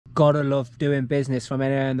Gotta love doing business from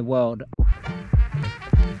anywhere in the world.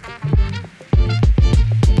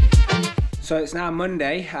 So it's now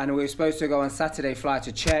Monday and we were supposed to go on Saturday, fly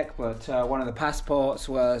to Czech, but one of the passports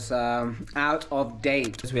was out of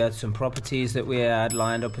date. We had some properties that we had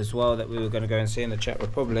lined up as well that we were going to go and see in the Czech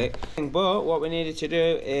Republic. But what we needed to do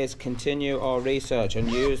is continue our research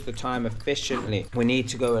and use the time efficiently. We need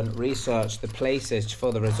to go and research the places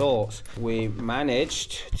for the resorts. We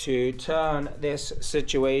managed to turn this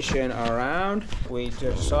situation around. We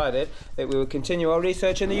decided that we would continue our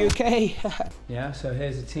research in the UK. Yeah, so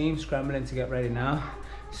here's the team scrambling to get ready now.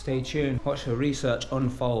 Stay tuned, watch the research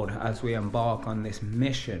unfold as we embark on this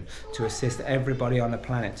mission to assist everybody on the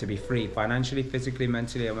planet to be free financially, physically,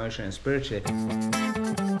 mentally, emotionally and spiritually.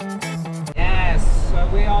 Yes, so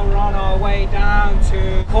we are on our way down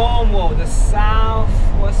to Cornwall, the south,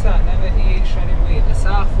 what's that, never eat shredded wheat, the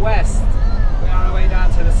southwest. We're on our way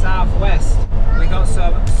down to the southwest. We got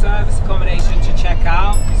some service accommodation to check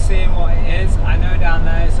out, seeing what it is. I know down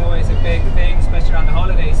there it's always a big thing, especially around the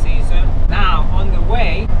holiday season. Now, on the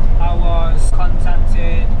way, I was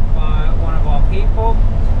contacted by one of our people.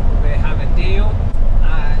 They have a deal,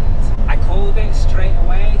 and I called it straight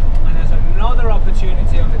away, and there's another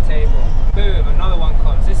opportunity on the table. Boom, another one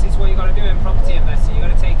comes. This is what you got to do in property investing. You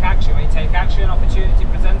got to take action. When you take action, opportunity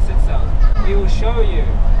presents itself. We will show you,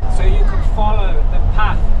 so you can follow the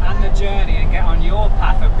path and the journey and get on your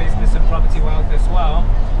path of business and property wealth as well,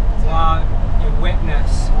 while you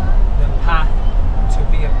witness the path to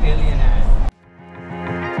be a billionaire.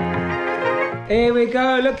 Here we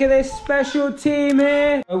go, look at this special team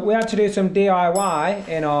here. We had to do some DIY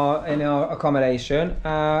in our accommodation.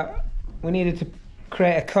 We needed to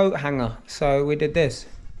create a coat hanger, so we did this.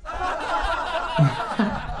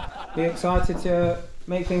 Be excited to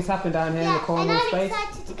make things happen down here in the Cornwall space? I'm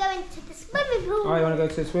excited to go into the swimming pool. Oh, you want to go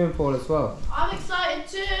to the swimming pool as well? I'm excited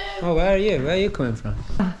too. Oh, where are you? Where are you coming from?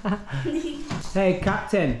 Hey,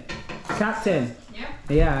 Captain. Captain. Yeah?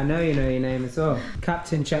 Yeah, I know you know your name as well.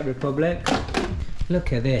 Captain Czech Republic.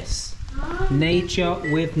 Look at this. Nature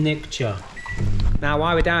with Nicture. Now,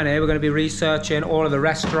 while we're down here, we're going to be researching all of the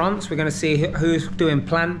restaurants. We're going to see who's doing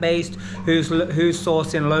plant-based, who's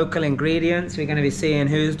sourcing local ingredients. We're going to be seeing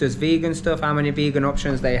who does vegan stuff, how many vegan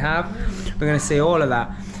options they have. We're going to see all of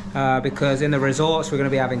that because in the resorts, we're going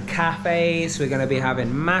to be having cafes, we're going to be having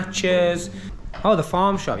matchas. Oh, the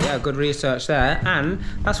farm shop. Yeah, good research there. And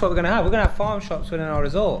that's what we're going to have. We're going to have farm shops within our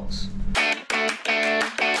resorts.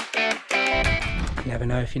 You never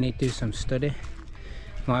know if you need to do some study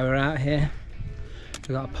while we're out here.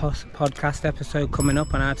 We've got a podcast episode coming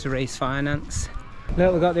up on how to raise finance.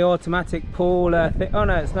 Look, we've got the automatic pool thing. Oh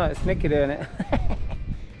no, it's not, it's Nikki doing it.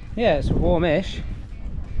 Yeah, it's warmish.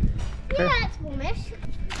 Yeah, it's warmish.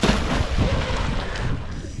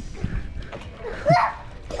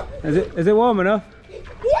 Is it warm enough? Yeah!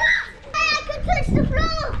 I can touch the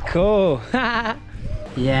floor! Cool.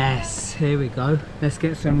 Yes, here we go. Let's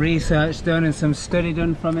get some research done and some study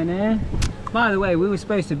done from in here. By the way, we were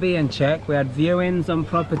supposed to be in Czech. We had viewings on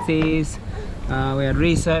properties. We had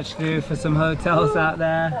research to do for some hotels out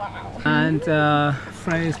there. And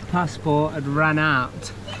Freya's passport had ran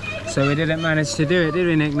out. So we didn't manage to do it, did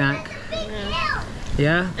we, Nick Nack?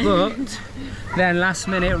 Yeah, but then last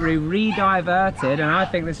minute we re-diverted, and I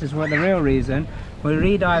think this is what the real reason. We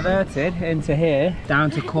re-diverted into here,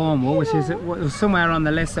 down to Cornwall, which was somewhere on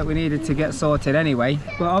the list that we needed to get sorted anyway.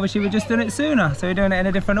 But obviously we've just done it sooner, so we're doing it in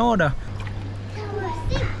a different order.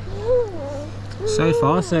 So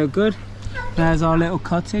far, so good. There's our little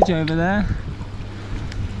cottage over there.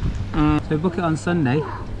 So book it on Sunday,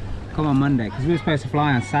 come on Monday, because we were supposed to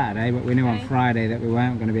fly on Saturday, but we knew on Friday that we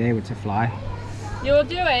weren't going to be able to fly. You'll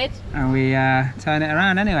do it. And we turn it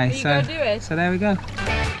around anyway. You go do it. So there we go.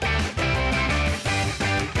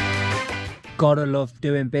 Gotta love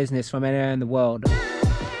doing business from anywhere in the world.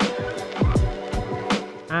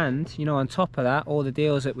 And, you know, on top of that, all the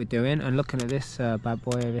deals that we're doing, and looking at this bad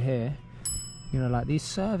boy over here, you know, like these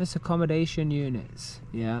service accommodation units.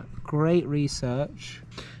 Yeah, great research.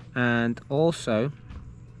 And also,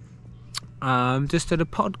 just did a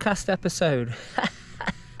podcast episode.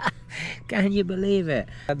 Can you believe it?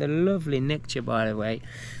 The lovely Nicture, by the way,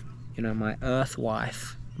 you know, my earth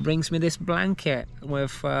wife, brings me this blanket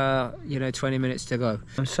with, you know, 20 minutes to go.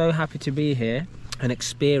 I'm so happy to be here and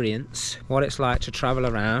experience what it's like to travel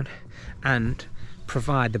around and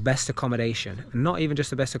provide the best accommodation. And not even just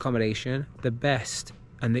the best accommodation, the best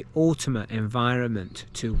and the ultimate environment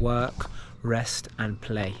to work, rest and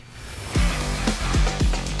play.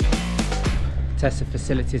 Test the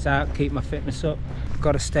facilities out, keep my fitness up.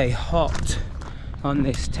 Got to stay hot on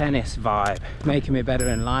this tennis vibe, making me better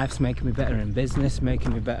in life, making me better in business,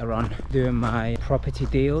 making me better on doing my property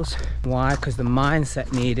deals. Why? Because the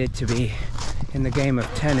mindset needed to be in the game of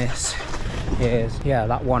tennis is, yeah,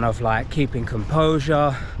 that one of like keeping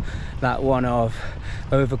composure, that one of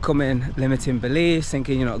overcoming limiting beliefs,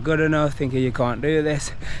 thinking you're not good enough, thinking you can't do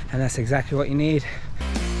this, and that's exactly what you need.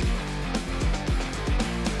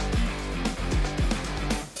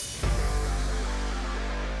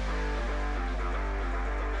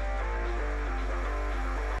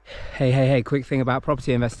 Hey, quick thing about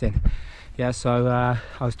property investing. Yeah, so I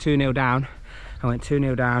was 2-0 down. I went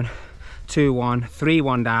 2-0 down, 2-1,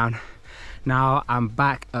 3-1 down. Now I'm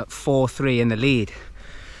back at 4-3 in the lead.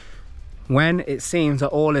 When it seems that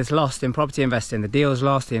all is lost in property investing, the deal's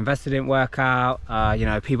lost, the investor didn't work out, you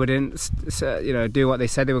know, people didn't, you know, do what they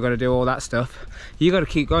said they were going to do, all that stuff. You got to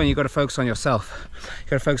keep going. You got to focus on yourself. You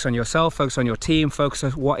got to focus on yourself, focus on your team, focus on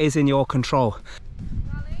what is in your control.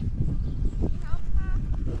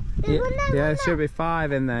 Yeah, there should be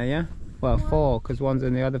 5 in there, yeah? Well, 4, because one's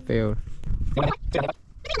in the other field.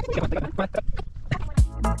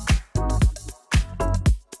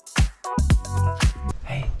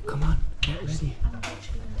 Hey, come on, get ready.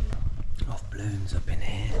 Off balloons up in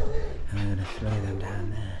here, and I'm going to throw them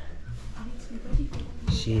down there.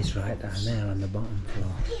 She's right down there on the bottom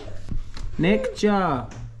floor. Nick Jar.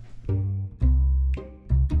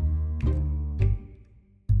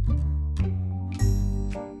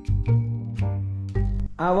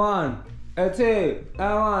 A 1, a 2,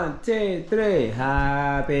 a 1, 2, 3.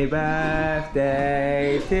 Happy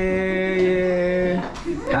birthday to you.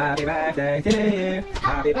 Happy birthday to you.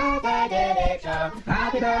 Happy birthday, dear Nick Jar.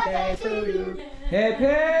 Happy birthday to you. Hip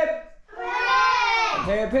hip. Hooray!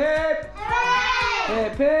 Hip hip. Hooray!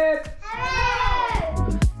 Hip hip. Hooray!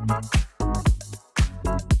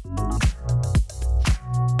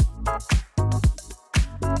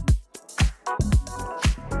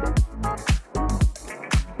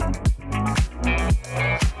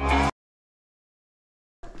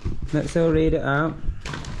 Let's all read it out.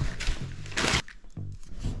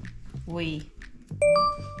 We.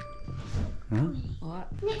 Huh? What?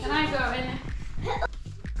 Can I go in?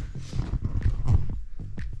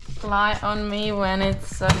 Lie on me when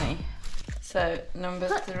it's sunny. So, number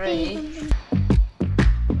 3.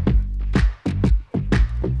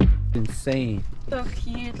 Insane. So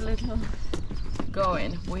cute little.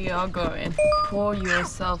 Going. We are going. Pour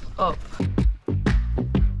yourself up.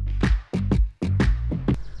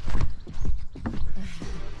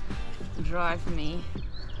 Drive me.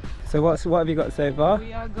 So what have you got so far?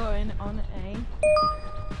 We are going on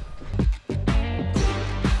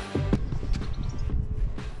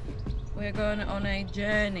a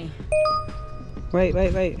journey.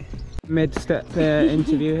 Wait. Mid-step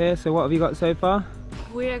interview here. So what have you got so far?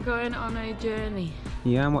 We are going on a journey.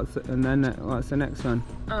 Yeah, and then what's the next one?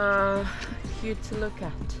 Cute to look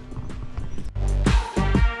at.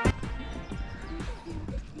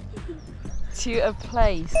 To a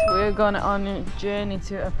place. We're going on a journey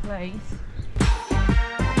to a place.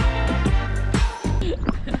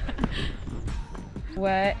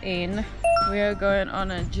 Wherein we are going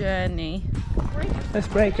on a journey. Let's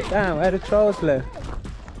break it down. Where do trolls live?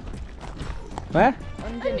 Where?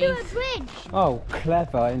 Under a Underneath. bridge. Oh,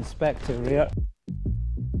 clever, Inspector.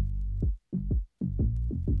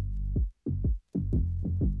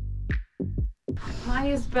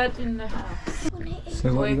 Highest bed in the house.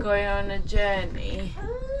 So We're going on a journey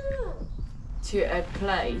to a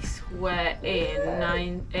place where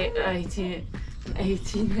in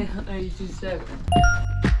 1887.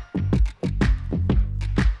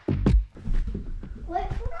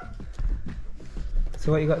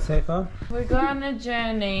 So what you got so far? We're going on a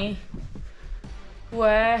journey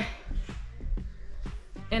where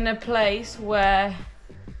in a place where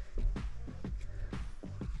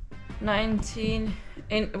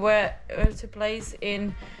it's a place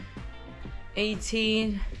in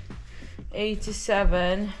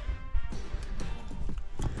 1887.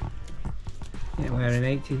 Yeah, we're in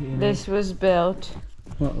 80. This was built.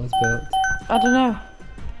 What was built? I don't know.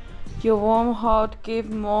 Your warm heart give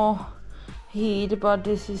more heat, but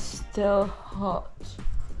this is still hot.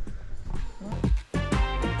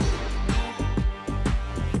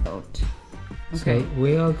 Okay,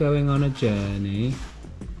 we are going on a journey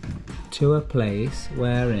to a place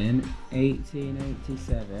where in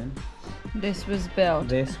 1887 This was built.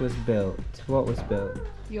 this was built. What was built?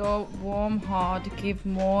 Your warm heart give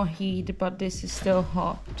more heat, but this is still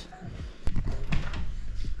hot.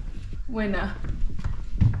 Winner.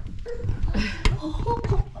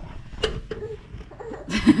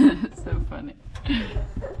 So funny.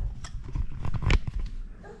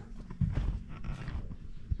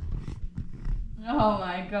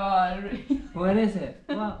 god. What is it?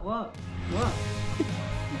 What?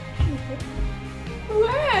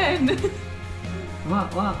 When?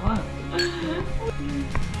 What?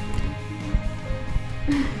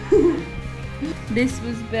 This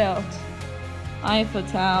was built. Eiffel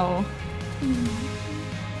Tower.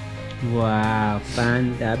 Wow,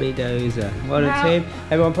 fan-dabby-dozer. What a How- team.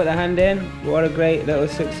 Everyone put their hand in. What a great little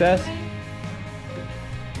success.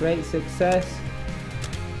 Great success.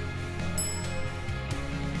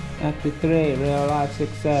 After 3, real life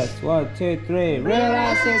success. 1, 2, 3, real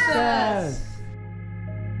life success.